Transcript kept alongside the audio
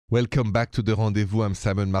Welcome back to The Rendezvous. I'm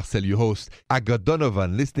Simon Marcel, your host. I got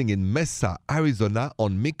Donovan listening in Mesa, Arizona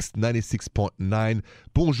on Mix 96.9.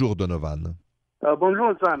 Bonjour, Donovan.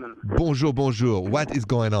 Bonjour, Simon. Bonjour, bonjour. What is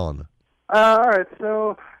going on? All right,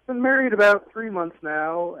 so I've been married about 3 months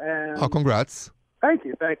now, and... Oh, congrats. Thank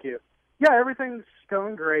you. Yeah, everything's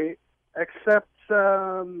going great, except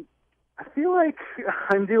I feel like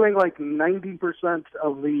I'm doing like 90%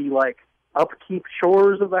 of the like upkeep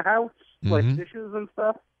chores of the house, like dishes and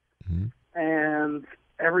stuff. And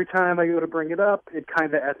every time I go to bring it up, it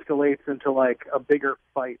kind of escalates into like a bigger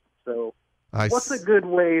fight. So what's a good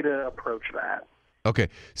way to approach that? Okay,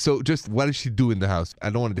 so just what does she do in the house? I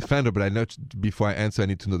don't want to defend her, but I know before I answer, I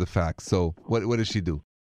need to know the facts. So what does she do?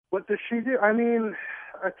 What does she do? I mean,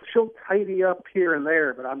 she'll tidy up here and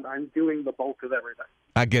there, but I'm doing the bulk of everything.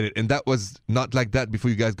 I get it. And that was not like that before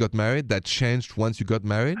you guys got married? That changed once you got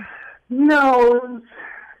married? No, it was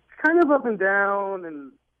kind of up and down,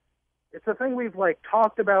 and it's a thing we've like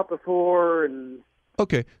talked about before. And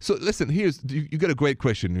okay, so listen, you got a great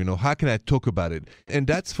question, how can I talk about it? And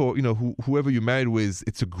that's for, whoever you're married with,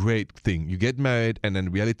 it's a great thing. You get married and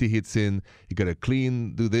then reality hits in, you got to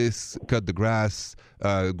clean, do this, cut the grass,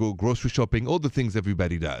 go grocery shopping, all the things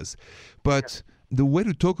everybody does. But the way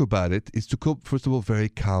to talk about it is to cope, first of all, very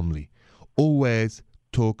calmly. Always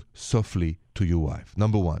talk softly to your wife.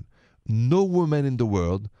 Number one, no woman in the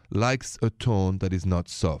world likes a tone that is not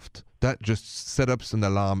soft. That just sets up an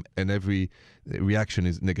alarm and every reaction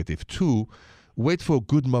is negative. Two, wait for a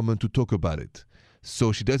good moment to talk about it.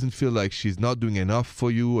 So she doesn't feel like she's not doing enough for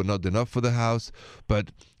you or not enough for the house. But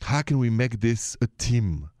how can we make this a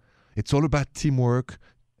team? It's all about teamwork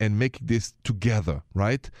and making this together,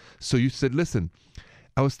 right? So you said, listen,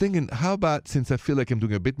 I was thinking, how about since I feel like I'm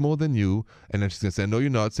doing a bit more than you, and then she's going to say, no, you're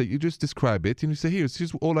not. So you just describe it, and you say,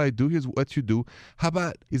 here's all I do, here's what you do. How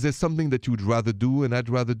about, is there something that you would rather do and I'd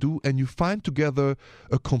rather do? And you find together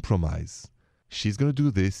a compromise. She's going to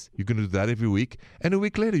do this, you're going to do that every week, and a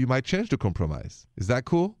week later you might change the compromise. Is that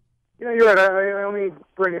cool? Yeah, you're right. I only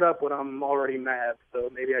bring it up when I'm already mad,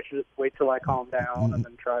 so maybe I should just wait till I calm down and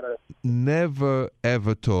then try to... Never,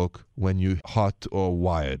 ever talk when you're hot or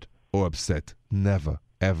wired or upset. Never,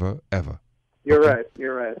 ever, ever. You're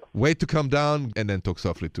right. Wait to calm down and then talk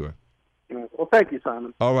softly to her. Well, thank you,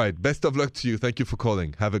 Simon. All right. Best of luck to you. Thank you for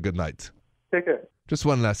calling. Have a good night. Take care. Just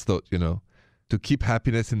one last thought, To keep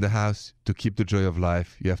happiness in the house, to keep the joy of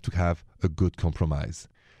life, you have to have a good compromise.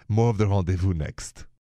 More of The Rendezvous next.